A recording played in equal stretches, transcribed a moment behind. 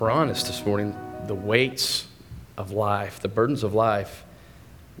We're honest this morning, the weights of life, the burdens of life,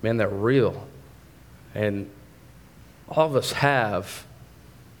 man, they're real. And all of us have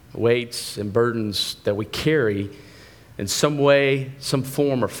weights and burdens that we carry in some way, some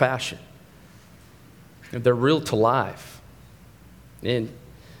form or fashion. And they're real to life. And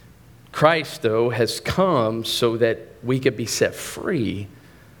Christ, though, has come so that we could be set free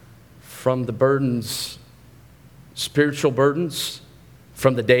from the burdens, spiritual burdens,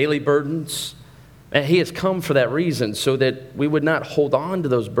 from the daily burdens. And he has come for that reason, so that we would not hold on to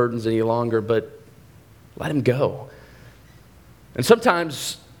those burdens any longer, but let them go. And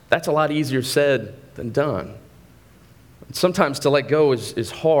sometimes that's a lot easier said than done. Sometimes to let go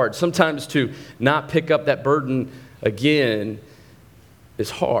is hard. Sometimes to not pick up that burden again is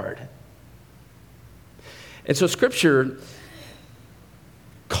hard. And so Scripture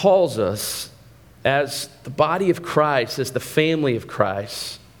calls us as the body of Christ, as the family of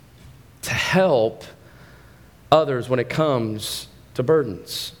Christ, to help others when it comes to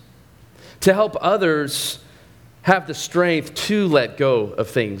burdens. To help others have the strength to let go of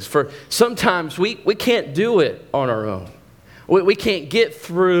things. For sometimes we can't do it on our own. We can't get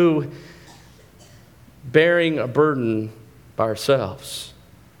through bearing a burden by ourselves.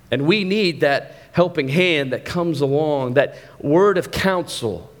 And we need that helping hand that comes along, that word of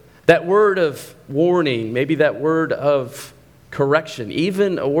counsel, that word of warning, maybe that word of correction,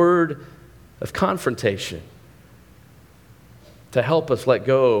 even a word of confrontation to help us let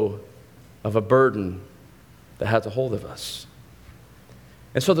go of a burden that has a hold of us.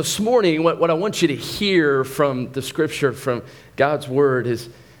 And so this morning, what I want you to hear from the Scripture, from God's Word, is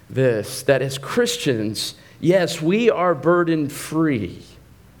this, that as Christians, yes, we are burden free,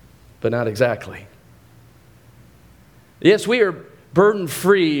 but not exactly. Yes, we are burden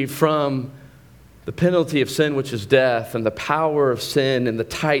free from the penalty of sin, which is death, and the power of sin and the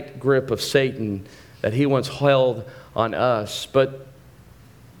tight grip of Satan that he once held on us. But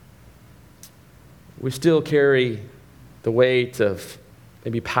we still carry the weight of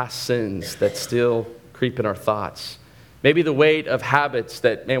maybe past sins that still creep in our thoughts. Maybe the weight of habits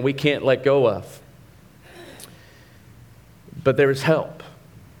that, man, we can't let go of. But there is help.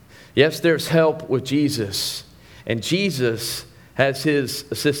 Yes, there's help with Jesus. And Jesus has his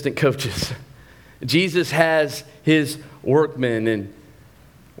assistant coaches. Jesus has his workmen and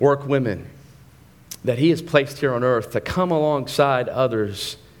workwomen that he has placed here on earth to come alongside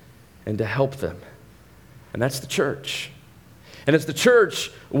others and to help them. And that's the church. And as the church,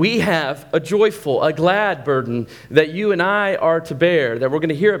 we have a joyful, a glad burden that you and I are to bear, that we're going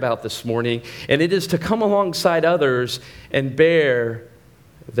to hear about this morning. And it is to come alongside others and bear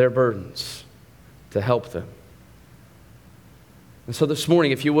their burdens, to help them. And so this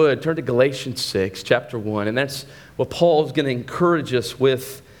morning, if you would, turn to Galatians 6, chapter 1. And that's what Paul is going to encourage us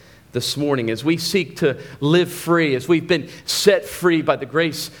with this morning as we seek to live free, as we've been set free by the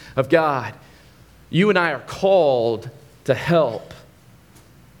grace of God. You and I are called to help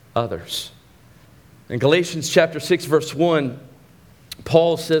others. In Galatians chapter 6, verse 1,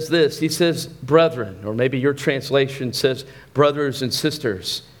 Paul says this. He says, brethren, or maybe your translation says brothers and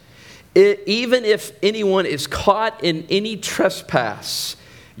sisters. Even if anyone is caught in any trespass,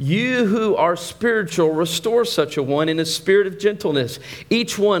 you who are spiritual, restore such a one in a spirit of gentleness,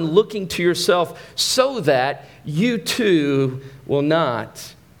 each one looking to yourself, so that you too will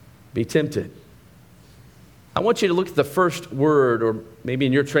not be tempted. I want you to look at the first word, or maybe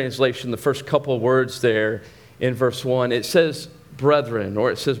in your translation, the first couple of words there in verse 1. It says brethren, or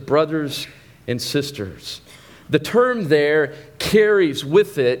it says brothers and sisters. The term there carries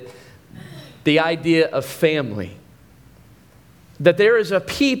with it the idea of family. That there is a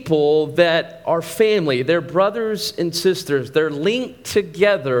people that are family. They're brothers and sisters. They're linked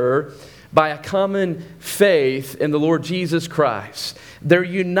together by a common faith in the Lord Jesus Christ. They're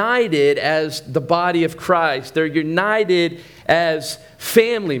united as the body of Christ. They're united as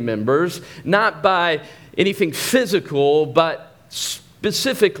family members, not by anything physical, but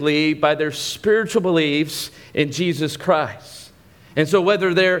specifically by their spiritual beliefs in Jesus Christ. And so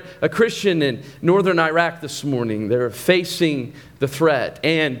whether they're a Christian in northern Iraq this morning, they're facing the threat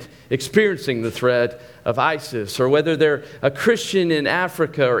and experiencing the threat of ISIS, or whether they're a Christian in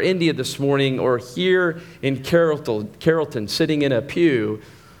Africa or India this morning, or here in Carrollton sitting in a pew,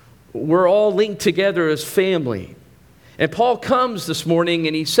 we're all linked together as family. And Paul comes this morning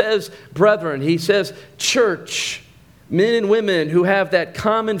and he says, brethren, he says, church, men and women who have that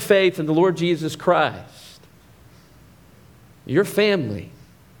common faith in the Lord Jesus Christ. You're family.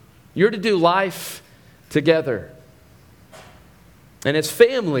 You're to do life together. And as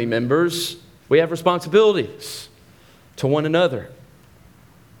family members, we have responsibilities to one another.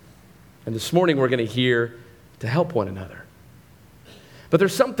 And this morning we're going to hear to help one another. But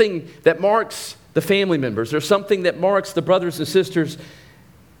there's something that marks the family members. There's something that marks the brothers and sisters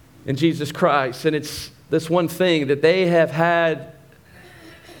in Jesus Christ. And it's this one thing, that they have had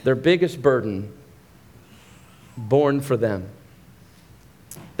their biggest burden borne for them.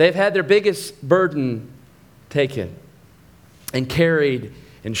 They've had their biggest burden taken and carried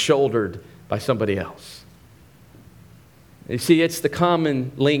and shouldered by somebody else. You see, it's the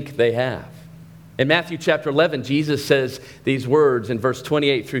common link they have. In Matthew chapter 11, Jesus says these words in verse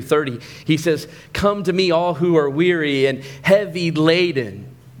 28 through 30. He says, "Come to me, all who are weary and heavy laden,"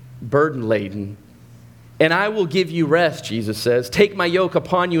 burden laden, "and I will give you rest," Jesus says. "Take my yoke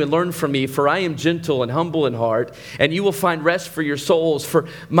upon you and learn from me, for I am gentle and humble in heart, and you will find rest for your souls. For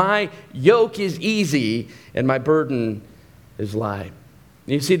my yoke is easy and my burden is light."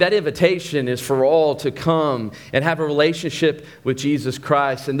 You see, that invitation is for all to come and have a relationship with Jesus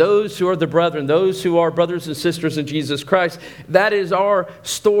Christ. And those who are the brethren, those who are brothers and sisters in Jesus Christ, that is our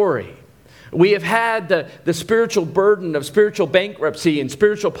story. We have had the spiritual burden of spiritual bankruptcy and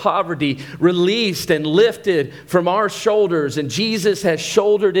spiritual poverty released and lifted from our shoulders, and Jesus has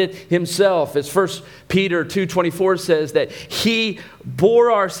shouldered it himself. As 1 Peter 2:24 says, that he bore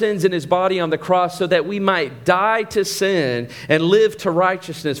our sins in his body on the cross so that we might die to sin and live to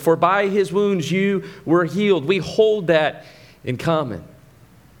righteousness. For by his wounds you were healed. We hold that in common.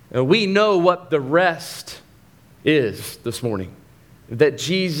 And we know what the rest is this morning, that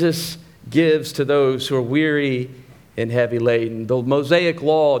Jesus gives to those who are weary and heavy laden. The Mosaic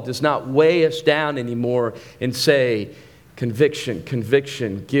law does not weigh us down anymore and say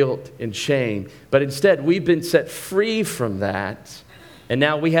conviction, guilt, and shame. But instead, we've been set free from that, and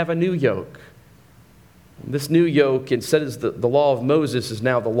now we have a new yoke. This new yoke, instead of the law of Moses, is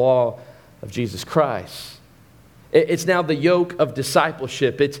now the law of Jesus Christ. It's now the yoke of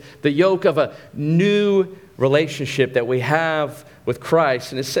discipleship. It's the yoke of a new relationship that we have with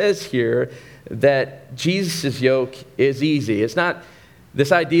Christ. And it says here that Jesus' yoke is easy. It's not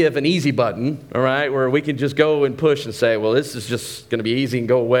this idea of an easy button, all right, where we can just go and push and say, well, this is just going to be easy and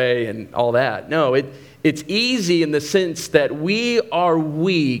go away and all that. No, it's easy in the sense that we are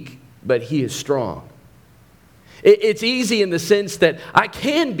weak, but he is strong. It's easy in the sense that I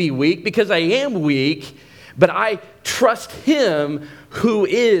can be weak because I am weak, but I trust him who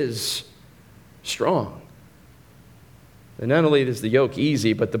is strong. And not only is the yoke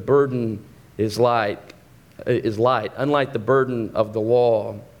easy, but the burden is light. Unlike the burden of the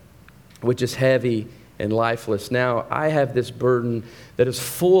law, which is heavy and lifeless. Now I have this burden that is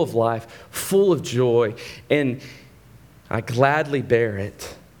full of life, full of joy, and I gladly bear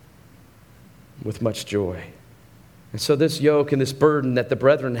it with much joy. And so this yoke and this burden that the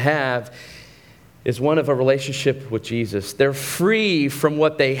brethren have is one of a relationship with Jesus. They're free from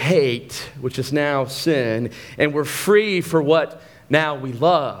what they hate, which is now sin, and we're free for what now we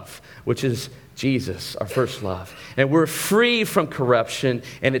love, which is Jesus, our first love. And we're free from corruption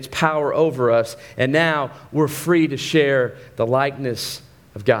and its power over us, and now we're free to share the likeness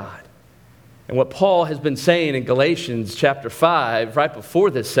of God. And what Paul has been saying in Galatians chapter 5, right before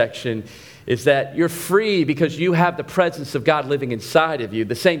this section, is that you're free because you have the presence of God living inside of you.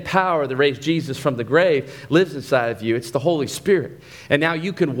 The same power that raised Jesus from the grave lives inside of you. It's the Holy Spirit. And now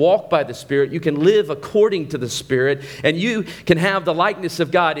you can walk by the Spirit. You can live according to the Spirit. And you can have the likeness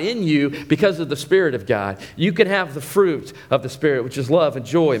of God in you because of the Spirit of God. You can have the fruit of the Spirit, which is love and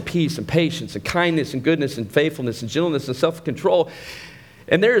joy and peace and patience and kindness and goodness and faithfulness and gentleness and self-control.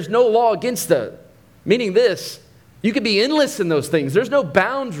 And there is no law against that. Meaning this, you can be endless in those things. There's no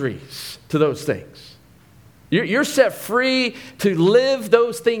boundaries to those things. You're set free to live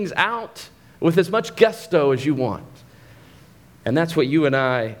those things out with as much gusto as you want. And that's what you and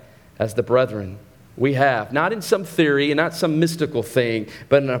I, as the brethren, we have. Not in some theory and not some mystical thing,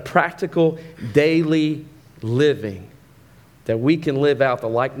 but in a practical, daily living that we can live out the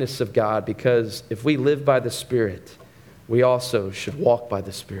likeness of God, because if we live by the Spirit, we also should walk by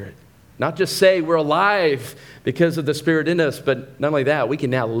the Spirit. Not just say we're alive because of the Spirit in us, but not only that, we can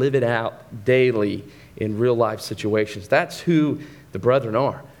now live it out daily in real life situations. That's who the brethren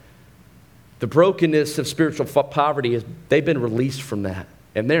are. The brokenness of spiritual poverty, they've been released from that,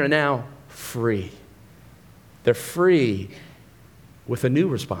 and they're now free. They're free with a new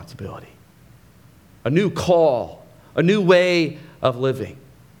responsibility, a new call, a new way of living.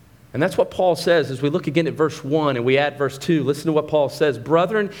 And that's what Paul says as we look again at verse 1 and we add verse 2. Listen to what Paul says.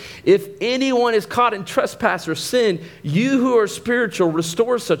 Brethren, if anyone is caught in trespass or sin, you who are spiritual,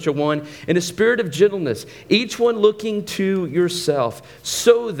 restore such a one in a spirit of gentleness, each one looking to yourself,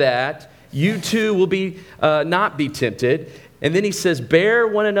 so that you too will not be tempted. And then he says, bear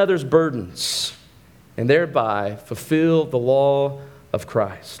one another's burdens and thereby fulfill the law of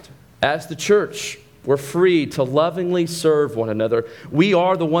Christ. As the church, we're free to lovingly serve one another. We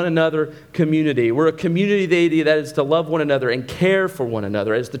are the one another community. We're a community that is to love one another and care for one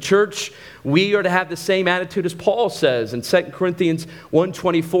another. As the church, we are to have the same attitude as Paul says in 2 Corinthians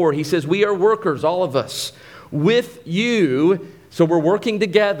 1:24. He says, we are workers, all of us, with you. So we're working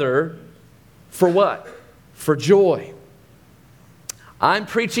together for what? For joy. I'm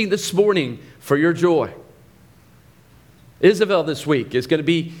preaching this morning for your joy. Isabel this week is going to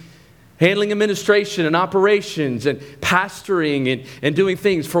be handling administration and operations and pastoring and doing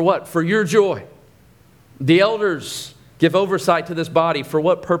things for what? For your joy. The elders give oversight to this body for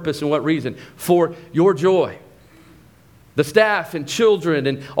what purpose and what reason? For your joy. The staff and children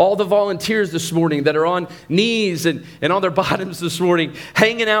and all the volunteers this morning that are on knees and on their bottoms this morning,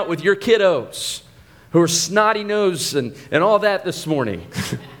 hanging out with your kiddos who are snotty-nosed and all that this morning.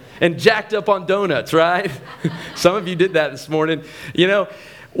 And jacked up on donuts, right? Some of you did that this morning. You know,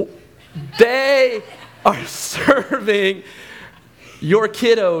 they are serving your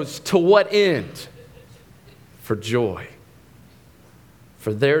kiddos to what end? For joy.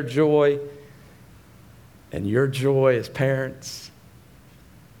 For their joy and your joy as parents.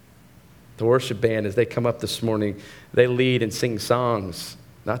 The worship band, as they come up this morning, they lead and sing songs,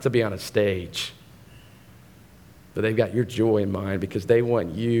 not to be on a stage, but they've got your joy in mind because they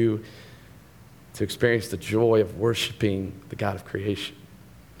want you to experience the joy of worshiping the God of creation.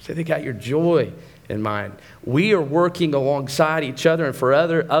 So they got your joy in mind. We are working alongside each other and for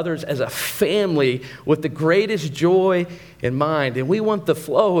others as a family with the greatest joy in mind. And we want the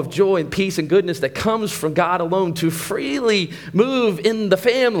flow of joy and peace and goodness that comes from God alone to freely move in the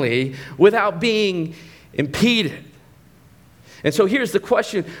family without being impeded. And so here's the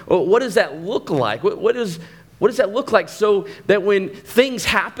question, what does that look like? What does that look like so that when things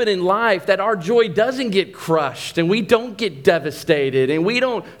happen in life that our joy doesn't get crushed and we don't get devastated and we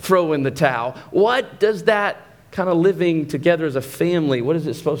don't throw in the towel? What does that kind of living together as a family, what is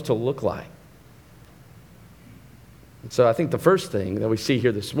it supposed to look like? And so I think the first thing that we see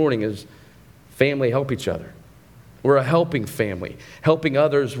here this morning is family help each other. We're a helping family, helping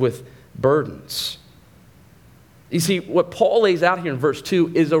others with burdens. You see, what Paul lays out here in verse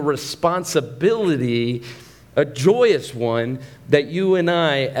 2 is a responsibility, a joyous one that you and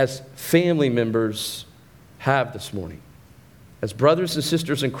I as family members have this morning. As brothers and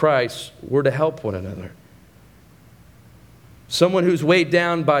sisters in Christ, we're to help one another. Someone who's weighed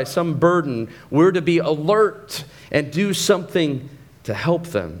down by some burden, we're to be alert and do something to help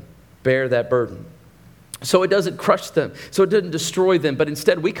them bear that burden. So it doesn't crush them, so it doesn't destroy them, but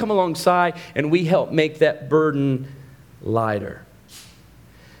instead we come alongside and we help make that burden lighter.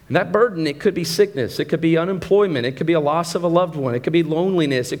 And that burden, it could be sickness, it could be unemployment, it could be a loss of a loved one, it could be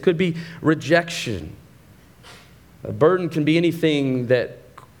loneliness, it could be rejection. A burden can be anything that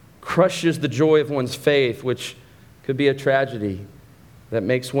crushes the joy of one's faith, which could be a tragedy that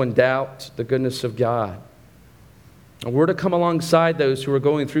makes one doubt the goodness of God. And we're to come alongside those who are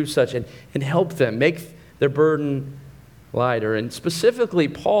going through such and help them, make their burden lighter. And specifically,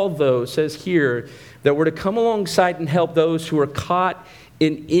 Paul, though, says here that we're to come alongside and help those who are caught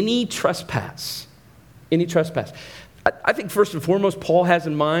in any trespass. Any trespass. I think first and foremost, Paul has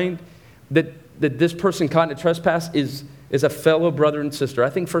in mind that this person caught in a trespass is a fellow brother and sister. I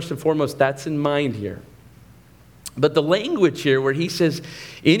think first and foremost, that's in mind here. But the language here where he says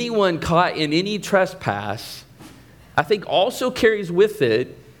anyone caught in any trespass, I think also carries with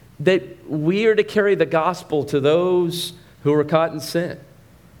it that we are to carry the gospel to those who are caught in sin.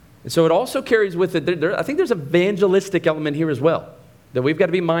 And so it also carries with it, I think there's an evangelistic element here as well, that we've got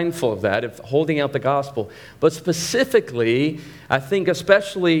to be mindful of that, of holding out the gospel. But specifically, I think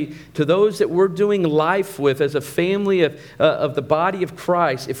especially to those that we're doing life with as a family of the body of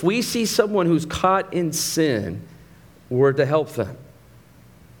Christ, if we see someone who's caught in sin, we're to help them.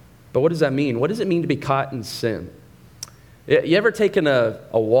 But what does that mean? What does it mean to be caught in sin? You ever taken a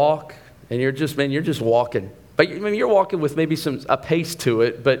walk and you're just walking? But you're walking with maybe a pace to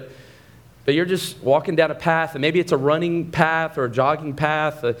it, but you're just walking down a path, and maybe it's a running path or a jogging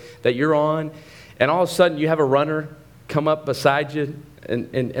path that you're on, and all of a sudden you have a runner come up beside you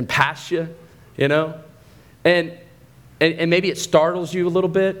and pass you, you know? And maybe it startles you a little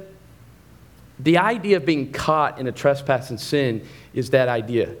bit. The idea of being caught in a trespass and sin is that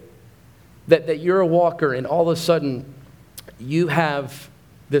idea. That you're a walker and all of a sudden you have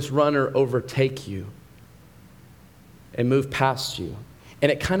this runner overtake you and move past you.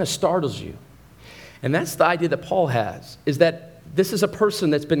 And it kind of startles you. And that's the idea that Paul has, is that this is a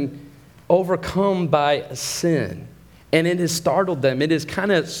person that's been overcome by a sin. And it has startled them. It has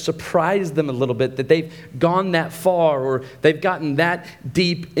kind of surprised them a little bit that they've gone that far or they've gotten that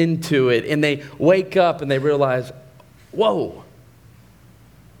deep into it. And they wake up and they realize, whoa,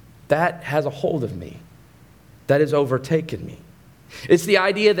 that has a hold of me. That has overtaken me. It's the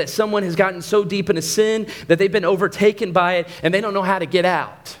idea that someone has gotten so deep into sin that they've been overtaken by it and they don't know how to get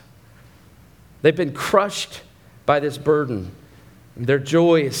out. They've been crushed by this burden. Their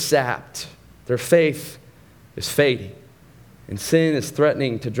joy is sapped. Their faith is fading. And sin is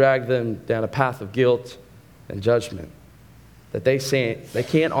threatening to drag them down a path of guilt and judgment that they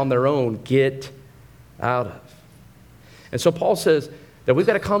can't on their own get out of. And so Paul says that we've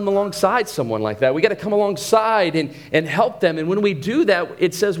got to come alongside someone like that. We've got to come alongside and help them. And when we do that,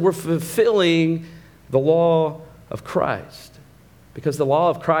 it says we're fulfilling the law of Christ. Because the law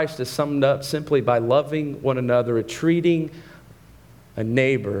of Christ is summed up simply by loving one another, treating a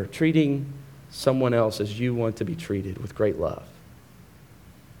neighbor, treating someone else as you want to be treated with great love.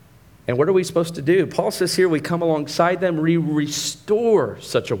 And what are we supposed to do? Paul says here we come alongside them, we restore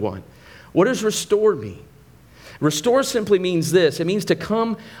such a one. What does restore mean? Restore simply means this. It means to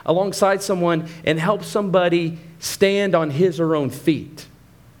come alongside someone and help somebody stand on his or her own feet.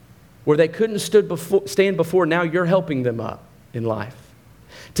 Where they couldn't stand before, now you're helping them up in life.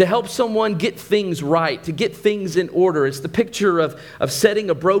 To help someone get things right, to get things in order. It's the picture of setting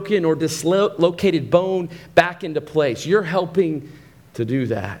a broken or dislocated bone back into place. You're helping to do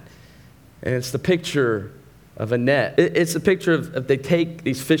that. And it's the picture of a net. It's the picture of they take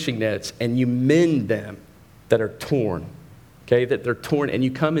these fishing nets and you mend them that are torn. Okay, that they're torn and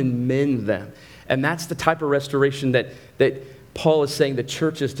you come and mend them. And that's the type of restoration that Paul is saying the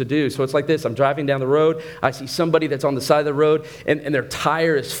church is to do. So it's like this. I'm driving down the road. I see somebody that's on the side of the road and their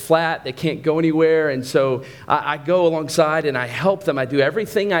tire is flat. They can't go anywhere. And so I go alongside and I help them. I do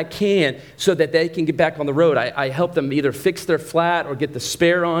everything I can so that they can get back on the road. I help them either fix their flat or get the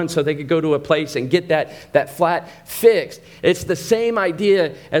spare on so they could go to a place and get that flat fixed. It's the same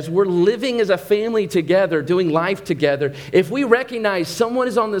idea as we're living as a family together, doing life together. If we recognize someone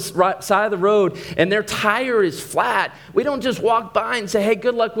is on this side of the road and their tire is flat, we don't just walk by and say, hey,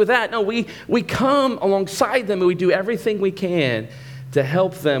 good luck with that. No, we come alongside them and we do everything we can to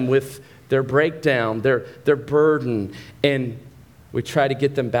help them with their breakdown, their burden, and we try to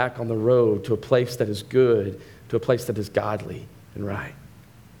get them back on the road to a place that is good, to a place that is godly and right.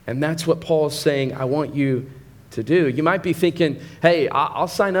 And that's what Paul is saying, I want you to do. You might be thinking, hey, I'll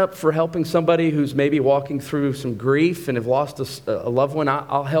sign up for helping somebody who's maybe walking through some grief and have lost a loved one.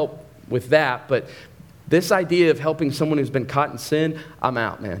 I'll help with that, but this idea of helping someone who's been caught in sin, I'm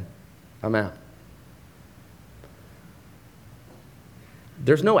out, man. I'm out.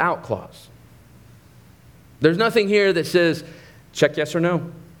 There's no out clause. There's nothing here that says, check yes or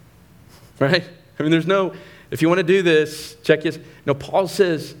no. Right? I mean, there's no, if you want to do this, check yes. No, Paul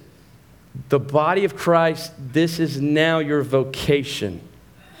says, the body of Christ, this is now your vocation.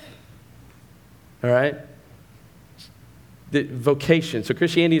 All right? The vocation. So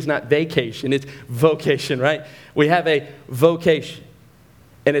Christianity is not vacation, it's vocation, right? We have a vocation,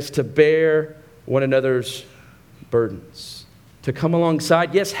 and it's to bear one another's burdens. To come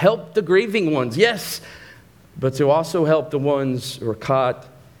alongside, yes, help the grieving ones, yes, but to also help the ones who are caught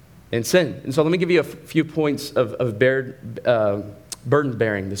in sin. And so let me give you a few points of burden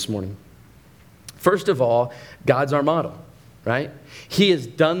bearing this morning. First of all, God's our model, right? He has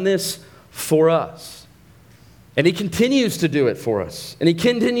done this for us. And he continues to do it for us. And he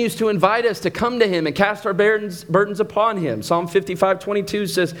continues to invite us to come to him and cast our burdens upon him. Psalm 55:22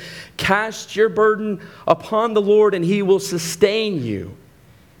 says, cast your burden upon the Lord and he will sustain you.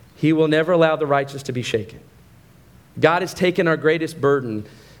 He will never allow the righteous to be shaken. God has taken our greatest burden.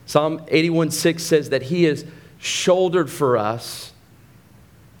 Psalm 81:6 says that he has shouldered for us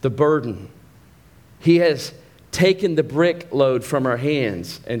the burden. He has taken the brick load from our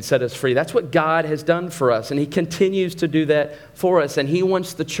hands and set us free. That's what God has done for us, and he continues to do that for us, and he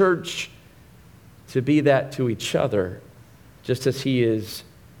wants the church to be that to each other, just as he is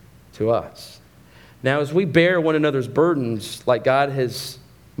to us. Now, as we bear one another's burdens like God has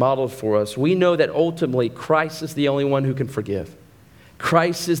modeled for us, we know that ultimately Christ is the only one who can forgive.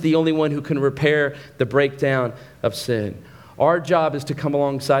 Christ is the only one who can repair the breakdown of sin. Our job is to come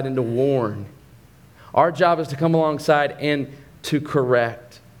alongside and to warn. Our job is to come alongside and to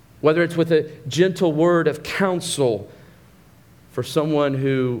correct, whether it's with a gentle word of counsel for someone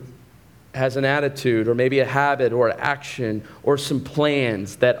who has an attitude or maybe a habit or an action or some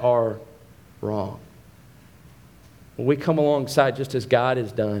plans that are wrong. We come alongside just as God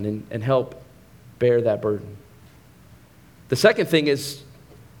has done and help bear that burden. The second thing is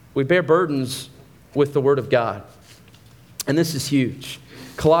we bear burdens with the Word of God. And this is huge.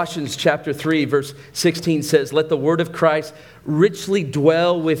 Colossians chapter 3, verse 16 says, "Let the word of Christ richly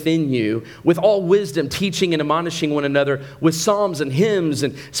dwell within you, with all wisdom, teaching and admonishing one another with psalms and hymns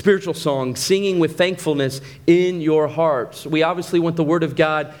and spiritual songs, singing with thankfulness in your hearts." We obviously want the word of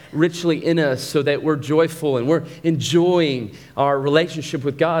God richly in us so that we're joyful and we're enjoying our relationship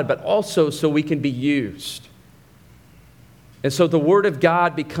with God, but also so we can be used. And so the word of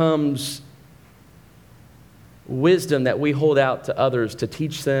God becomes wisdom that we hold out to others to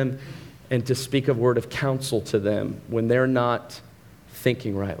teach them and to speak a word of counsel to them when they're not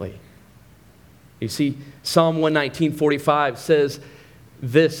thinking rightly. You see, Psalm 119:45 says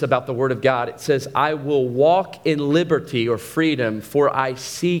this about the word of God. It says, "I will walk in liberty," or freedom, "for I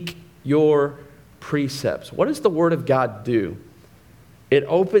seek your precepts." What does the word of God do? It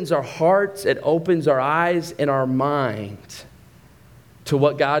opens our hearts, it opens our eyes and our mind to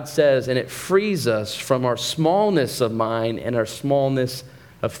what God says, and it frees us from our smallness of mind and our smallness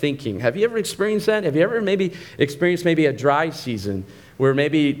of thinking. Have you ever experienced that? Have you ever maybe experienced a dry season where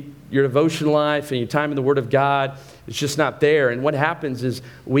maybe your devotion life and your time in the Word of God is just not there? And what happens is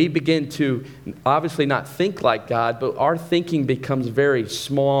we begin to obviously not think like God, but our thinking becomes very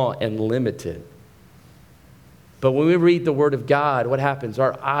small and limited. But when we read the Word of God, what happens?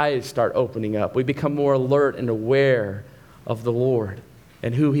 Our eyes start opening up. We become more alert and aware of the Lord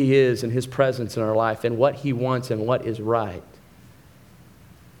and who He is and His presence in our life and what He wants and what is right.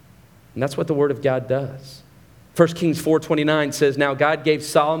 And that's what the Word of God does. 1 Kings 4:29 says, "Now God gave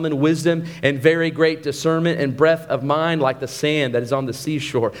Solomon wisdom and very great discernment and breadth of mind like the sand that is on the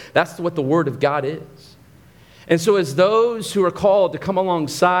seashore." That's what the Word of God is. And so as those who are called to come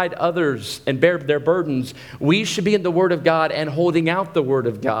alongside others and bear their burdens, we should be in the Word of God and holding out the Word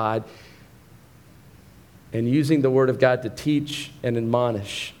of God and using the Word of God to teach and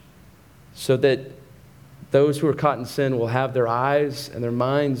admonish so that those who are caught in sin will have their eyes and their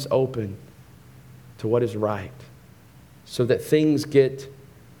minds open to what is right so that things get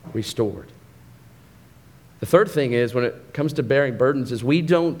restored. The third thing is, when it comes to bearing burdens, is we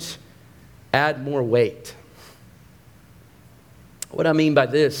don't add more weight. What I mean by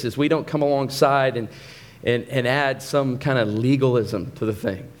this is we don't come alongside and add some kind of legalism to the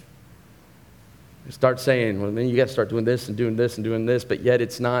thing. Start saying, well, then you got to start doing this and doing this and doing this, but yet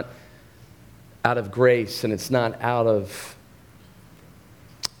it's not out of grace and it's not out of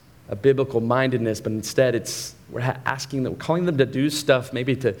a biblical mindedness, but instead we're asking them, calling them to do stuff,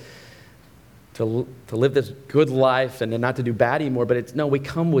 maybe to live this good life and then not to do bad anymore. But we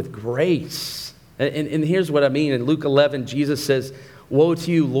come with grace. And here's what I mean. In Luke 11, Jesus says, "Woe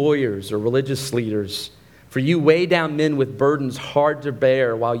to you, lawyers or religious leaders, for you weigh down men with burdens hard to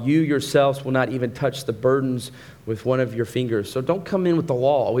bear, while you yourselves will not even touch the burdens with one of your fingers." So don't come in with the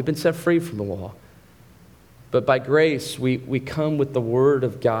law. We've been set free from the law. But by grace, we come with the Word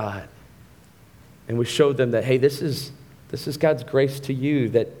of God. And we show them that, hey, this is God's grace to you,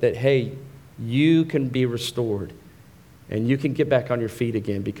 that hey, you can be restored. And you can get back on your feet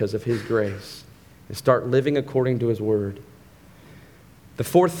again because of His grace. And start living according to His Word. The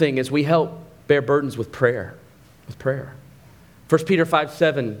fourth thing is we help bear burdens with prayer. 1 Peter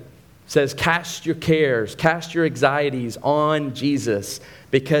 5:7 says, "Cast your cares, cast your anxieties on Jesus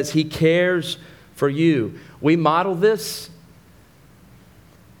because He cares for you." We model this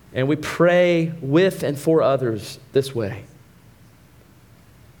and we pray with and for others this way.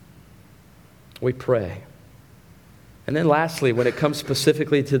 We pray. And then lastly, when it comes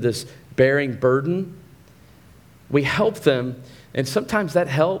specifically to this bearing burden, we help them, and sometimes that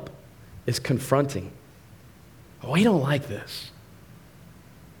help is confronting. Oh, we don't like this.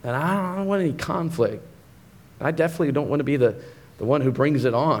 And I don't want any conflict. I definitely don't want to be the one who brings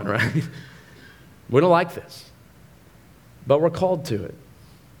it on, right? We don't like this. But we're called to it.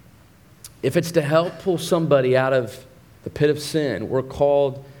 If it's to help pull somebody out of the pit of sin, we're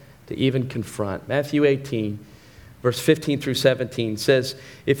called to even confront. Matthew 18, verse 15 through 17 says,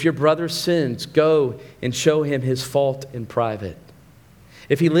 "If your brother sins, go and show him his fault in private.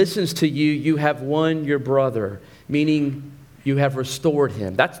 If he listens to you, you have won your brother," meaning you have restored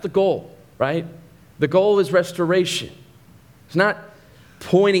him. That's the goal, right? The goal is restoration. It's not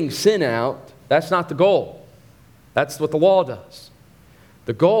pointing sin out. That's not the goal. That's what the law does.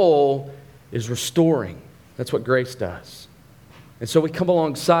 The goal is restoring. That's what grace does. And so we come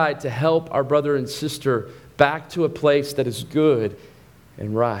alongside to help our brother and sister back to a place that is good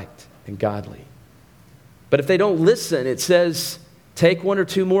and right and godly. But if they don't listen, it says, "Take one or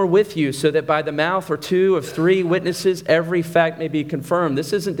two more with you, so that by the mouth or two of three witnesses, every fact may be confirmed."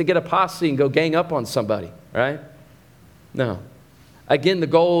 This isn't to get a posse and go gang up on somebody, right? No. Again, the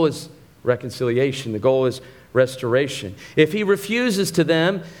goal is reconciliation. The goal is restoration. If he refuses to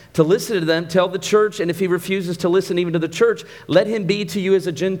listen to them, tell the church. And if he refuses to listen even to the church, let him be to you as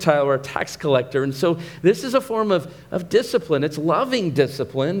a Gentile or a tax collector. And so this is a form of discipline. It's loving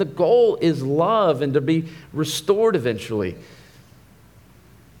discipline. The goal is love and to be restored eventually.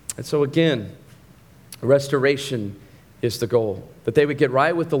 And so again, restoration is the goal. That they would get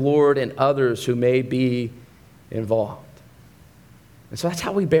right with the Lord and others who may be involved. And so that's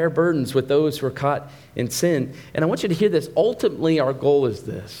how we bear burdens with those who are caught in sin. And I want you to hear this. Ultimately, our goal is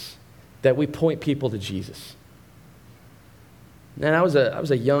this, that we point people to Jesus. And I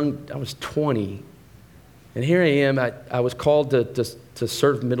was 20. And here I am, I was called to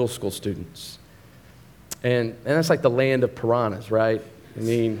serve middle school students. And that's like the land of piranhas, right? I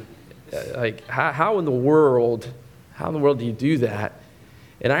mean, like how in the world do you do that?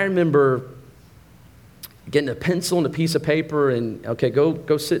 And I remember getting a pencil and a piece of paper and, okay,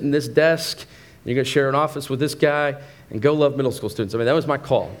 go sit in this desk. You're going to share an office with this guy and go love middle school students. I mean, that was my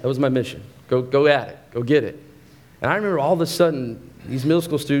call. That was my mission. Go at it. Go get it. And I remember all of a sudden, these middle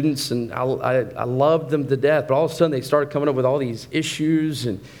school students, and I loved them to death, but all of a sudden they started coming up with all these issues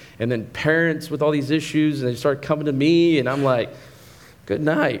and then parents with all these issues, and they started coming to me, and I'm like, good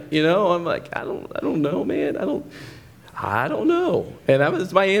night. You know, I'm like, I don't know, man. I don't know. And that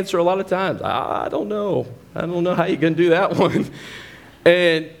was my answer a lot of times. I don't know. I don't know how you're going to do that one.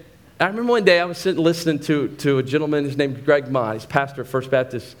 And I remember one day I was sitting listening to a gentleman. His name is Greg Mott. He's pastor at First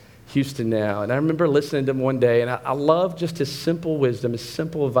Baptist Houston now. And I remember listening to him one day, and I love just his simple wisdom, his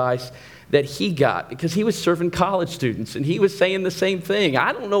simple advice that he got, because he was serving college students, and he was saying the same thing.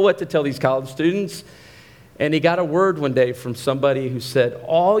 I don't know what to tell these college students. And he got a word one day from somebody who said,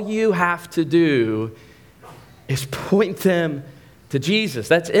 all you have to do is point them to Jesus.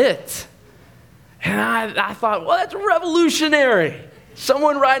 That's it. And I thought, well, that's revolutionary.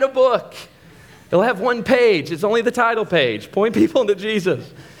 Someone write a book. It'll have one page. It's only the title page. Point people to Jesus.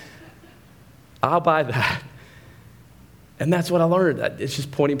 I'll buy that. And that's what I learned. It's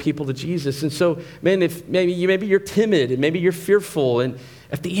just pointing people to Jesus. And so, man, if maybe you're timid and maybe you're fearful, and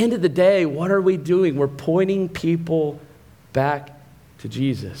at the end of the day, what are we doing? We're pointing people back to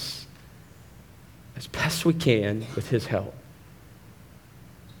Jesus as best we can with his help.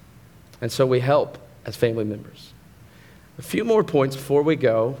 And so we help as family members. A few more points before we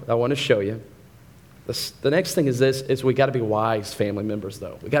go I want to show you. The next thing is we got to be wise family members,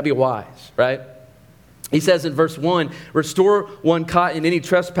 though. We got to be wise, right? He says in verse 1, restore one caught in any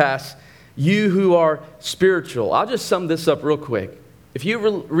trespass, you who are spiritual. I'll just sum this up real quick. If you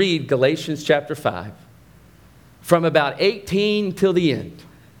read Galatians chapter 5, from about 18 till the end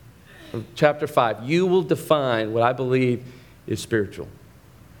of chapter 5, you will define what I believe is spiritual.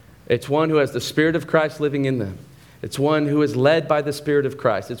 It's one who has the Spirit of Christ living in them. It's one who is led by the Spirit of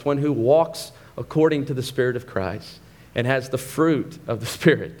Christ. It's one who walks according to the Spirit of Christ and has the fruit of the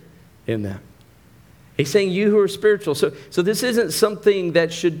Spirit in them. He's saying you who are spiritual. So this isn't something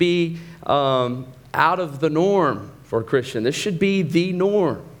that should be out of the norm for a Christian. This should be the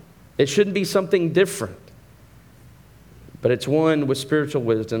norm. It shouldn't be something different. But it's one with spiritual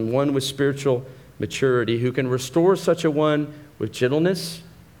wisdom, one with spiritual maturity, who can restore such a one with gentleness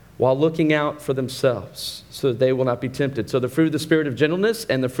while looking out for themselves so that they will not be tempted. So the fruit of the Spirit of gentleness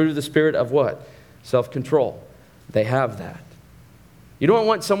and the fruit of the Spirit of what? Self-control. They have that. You don't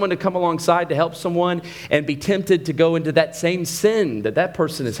want someone to come alongside to help someone and be tempted to go into that same sin that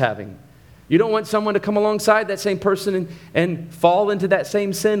person is having. You don't want someone to come alongside that same person and fall into that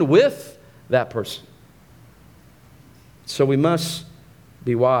same sin with that person. So we must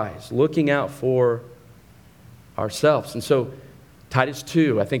be wise, looking out for ourselves. And so Titus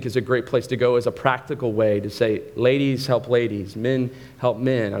 2, I think, is a great place to go as a practical way to say, ladies help ladies, men help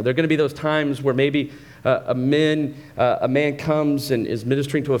men. Are there going to be those times where maybe a man comes and is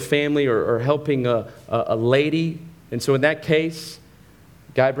ministering to a family or helping a lady? And so in that case,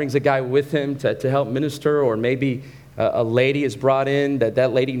 a guy brings a guy with him to help minister, or maybe a lady is brought in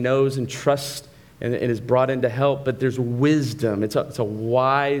that lady knows and trusts and is brought in to help. But there's wisdom. It's a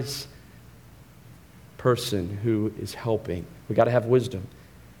wise person who is helping. We got to have wisdom.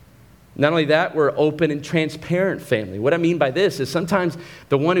 Not only that, we're open and transparent family. What I mean by this is sometimes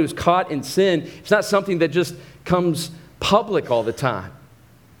the one who's caught in sin, it's not something that just comes public all the time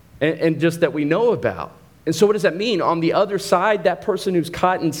and just that we know about. And so what does that mean? On the other side, that person who's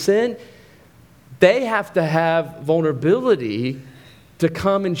caught in sin, they have to have vulnerability to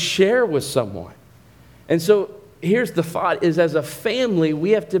come and share with someone. And so here's the thought, is as a family,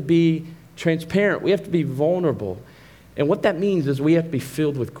 we have to be transparent. We have to be vulnerable. And what that means is we have to be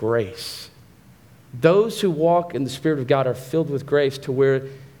filled with grace. Those who walk in the Spirit of God are filled with grace to where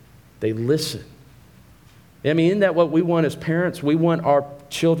they listen. I mean, isn't that what we want as parents? We want our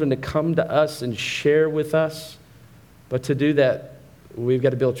children to come to us and share with us. But to do that, we've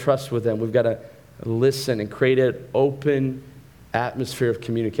got to build trust with them. We've got to listen and create an open atmosphere of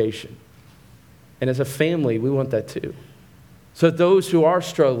communication. And as a family, we want that too. So those who are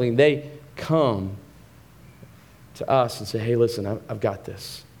struggling, they come to us and say, hey, listen, I've got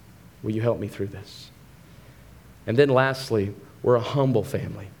this. Will you help me through this? And then lastly, we're a humble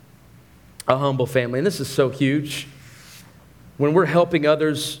family. A humble family. And this is so huge. When we're helping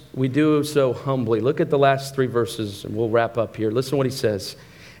others, we do so humbly. Look at the last 3 verses, and we'll wrap up here. Listen to what he says.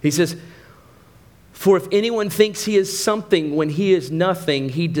 He says, for if anyone thinks he is something when he is nothing,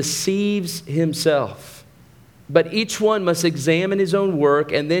 he deceives himself. But each one must examine his own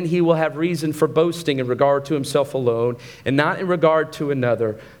work, and then he will have reason for boasting in regard to himself alone, and not in regard to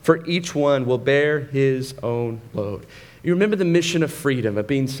another. For each one will bear his own load. You remember the mission of freedom, of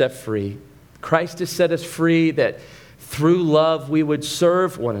being set free. Christ has set us free that through love we would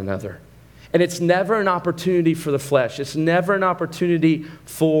serve one another. And it's never an opportunity for the flesh. It's never an opportunity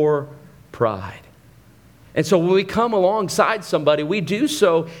for pride. And so when we come alongside somebody, we do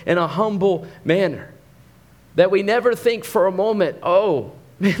so in a humble manner. That we never think for a moment, oh,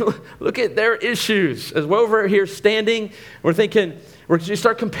 man, look at their issues. As we're over here standing, we're thinking, we're just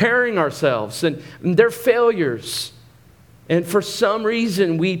start comparing ourselves and their failures. And for some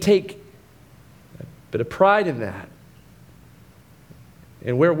reason, we take a bit of pride in that.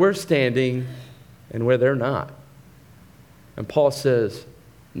 And where we're standing and where they're not. And Paul says,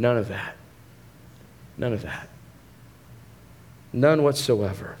 none of that. None of that. None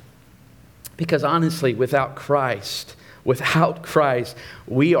whatsoever. Because honestly, without Christ,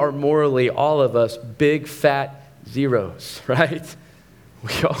 we are morally, all of us, big fat zeros, right?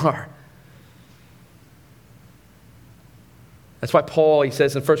 We are. That's why Paul, he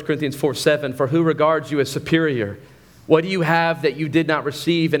says in 1 Corinthians 4:7, for who regards you as superior? What do you have that you did not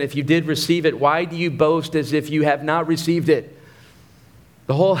receive? And if you did receive it, why do you boast as if you have not received it?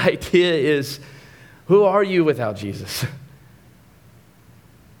 The whole idea is, who are you without Jesus?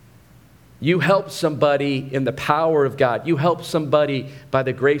 You help somebody in the power of God. You help somebody by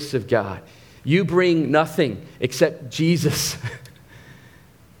the grace of God. You bring nothing except Jesus.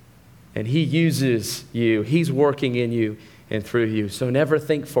 And he uses you. He's working in you and through you. So never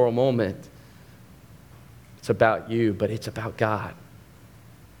think for a moment it's about you, but it's about God.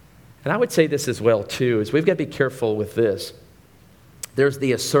 And I would say this as well, too, is we've got to be careful with this. There's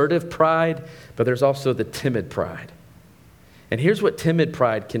the assertive pride, but there's also the timid pride. And here's what timid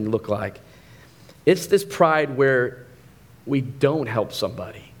pride can look like. It's this pride where we don't help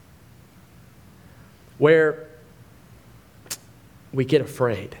somebody, where we get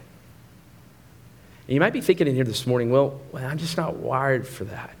afraid. And you might be thinking in here this morning, well, I'm just not wired for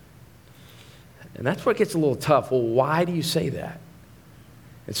that. And that's what gets a little tough. Well, why do you say that?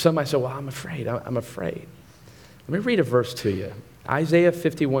 And some might say, well, I'm afraid. I'm afraid. Let me read a verse to you. Isaiah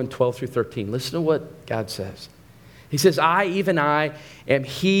 51:12-13. Listen to what God says. He says, even I, am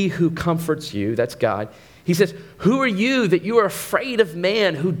he who comforts you. That's God. He says, who are you that you are afraid of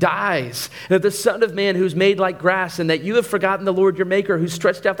man who dies, and of the Son of Man who's made like grass, and that you have forgotten the Lord your Maker who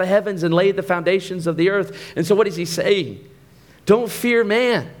stretched out the heavens and laid the foundations of the earth? And so what is he saying? Don't fear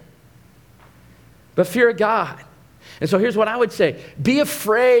man, but fear God. And so here's what I would say. Be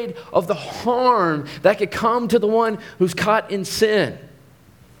afraid of the harm that could come to the one who's caught in sin.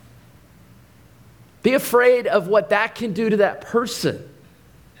 Be afraid of what that can do to that person.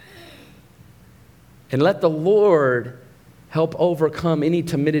 And let the Lord help overcome any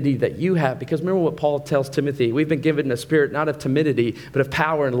timidity that you have. Because remember what Paul tells Timothy. We've been given a spirit not of timidity, but of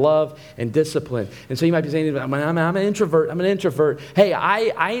power and love and discipline. And so you might be saying, I'm an introvert. I'm an introvert. Hey,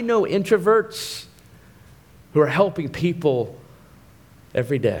 I know introverts who are helping people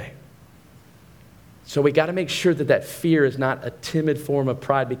every day. So we got to make sure that fear is not a timid form of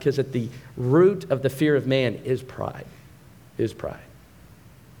pride, because at the root of the fear of man is pride.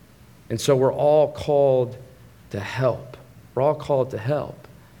 And so we're all called to help. We're all called to help.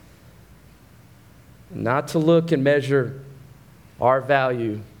 Not to look and measure our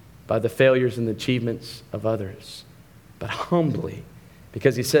value by the failures and the achievements of others, but humbly,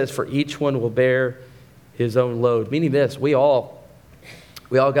 because he says, for each one will bear his own load. Meaning this, we all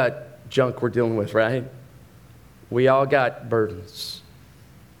got junk we're dealing with, right? We all got burdens.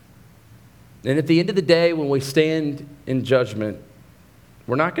 And at the end of the day, when we stand in judgment,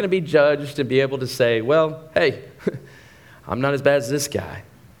 we're not going to be judged and be able to say, well, hey, I'm not as bad as this guy.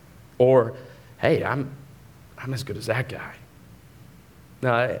 Or, hey, I'm as good as that guy.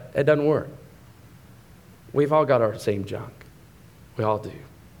 No, it doesn't work. We've all got our same junk. We all do.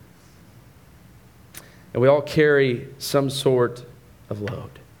 And we all carry some sort of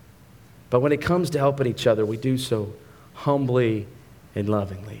load. But when it comes to helping each other, we do so humbly and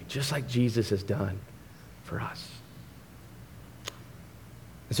lovingly, just like Jesus has done for us.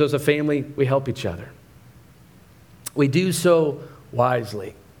 And so as a family, we help each other. We do so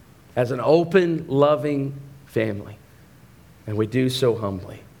wisely, as an open, loving family. And we do so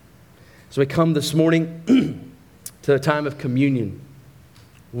humbly. So we come this morning to the time of communion.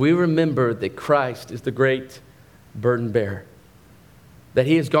 We remember that Christ is the great burden bearer, that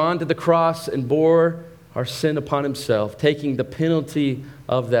he has gone to the cross and bore our sin upon himself, taking the penalty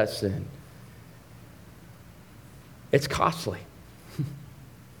of that sin. It's costly.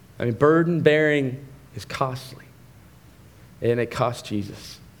 I mean, burden bearing is costly, and it cost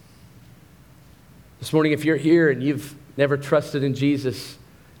Jesus. This morning, if you're here and you've never trusted in Jesus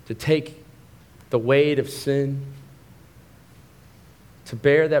to take the weight of sin, to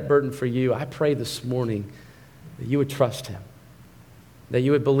bear that burden for you, I pray this morning that you would trust him, that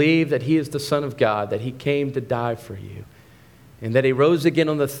you would believe that he is the Son of God, that he came to die for you, and that he rose again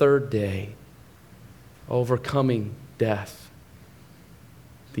on the third day, overcoming death,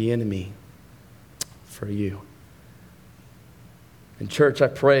 the enemy, for you. And church, I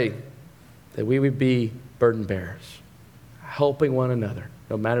pray that we would be burden bearers, helping one another,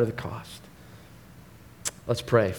 no matter the cost. Let's pray.